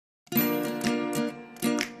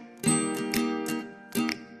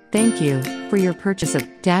Thank you for your purchase of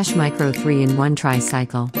Dash Micro 3-in-1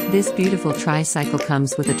 Tricycle. This beautiful tricycle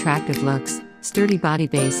comes with attractive looks, sturdy body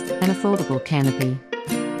base, and a foldable canopy.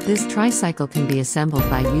 This tricycle can be assembled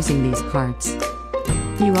by using these parts.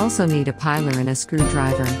 You also need a piler and a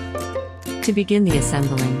screwdriver. To begin the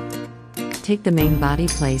assembling, take the main body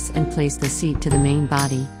place and place the seat to the main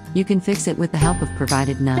body. You can fix it with the help of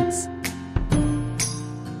provided nuts.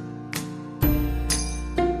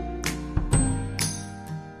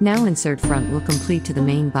 Now insert front wheel complete to the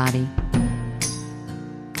main body.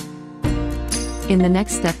 In the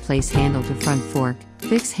next step, place handle to front fork.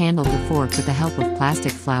 Fix handle to fork with the help of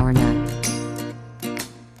plastic flower nut.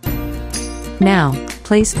 Now,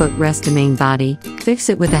 place footrest to main body. Fix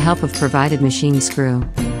it with the help of provided machine screw.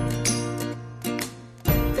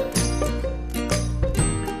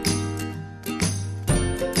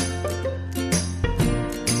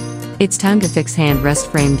 It's time to fix hand rest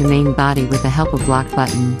frame to main body with the help of lock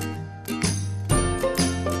button.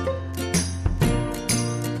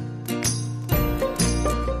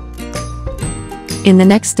 In the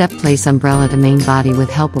next step, place umbrella to main body with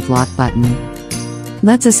help of lock button.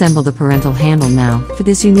 Let's assemble the parental handle now. For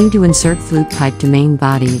this you need to insert flute pipe to main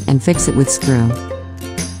body and fix it with screw.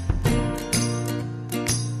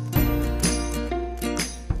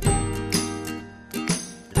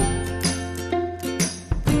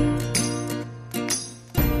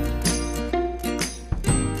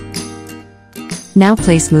 Now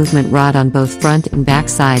place movement rod on both front and back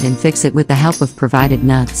side and fix it with the help of provided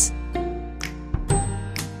nuts.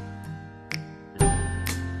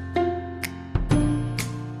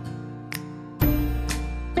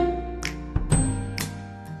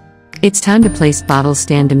 It's time to place bottle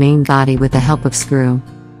stand to main body with the help of screw.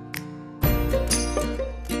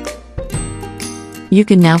 You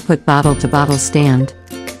can now put bottle to bottle stand.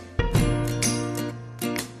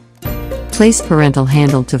 Place parental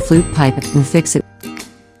handle to flute pipe and fix it.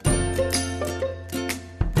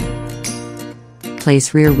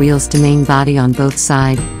 Place rear wheels to main body on both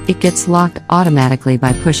sides. It gets locked automatically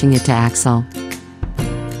by pushing it to axle.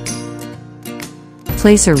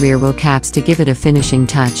 Place our rear wheel caps to give it a finishing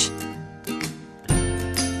touch.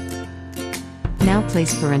 Now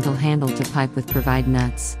place parental handle to pipe with provide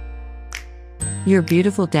nuts. Your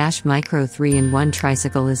beautiful Dash Micro 3-in-1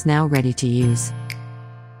 Tricycle is now ready to use.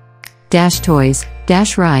 Dash Toys,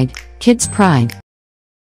 Dash Ride, Kids Pride.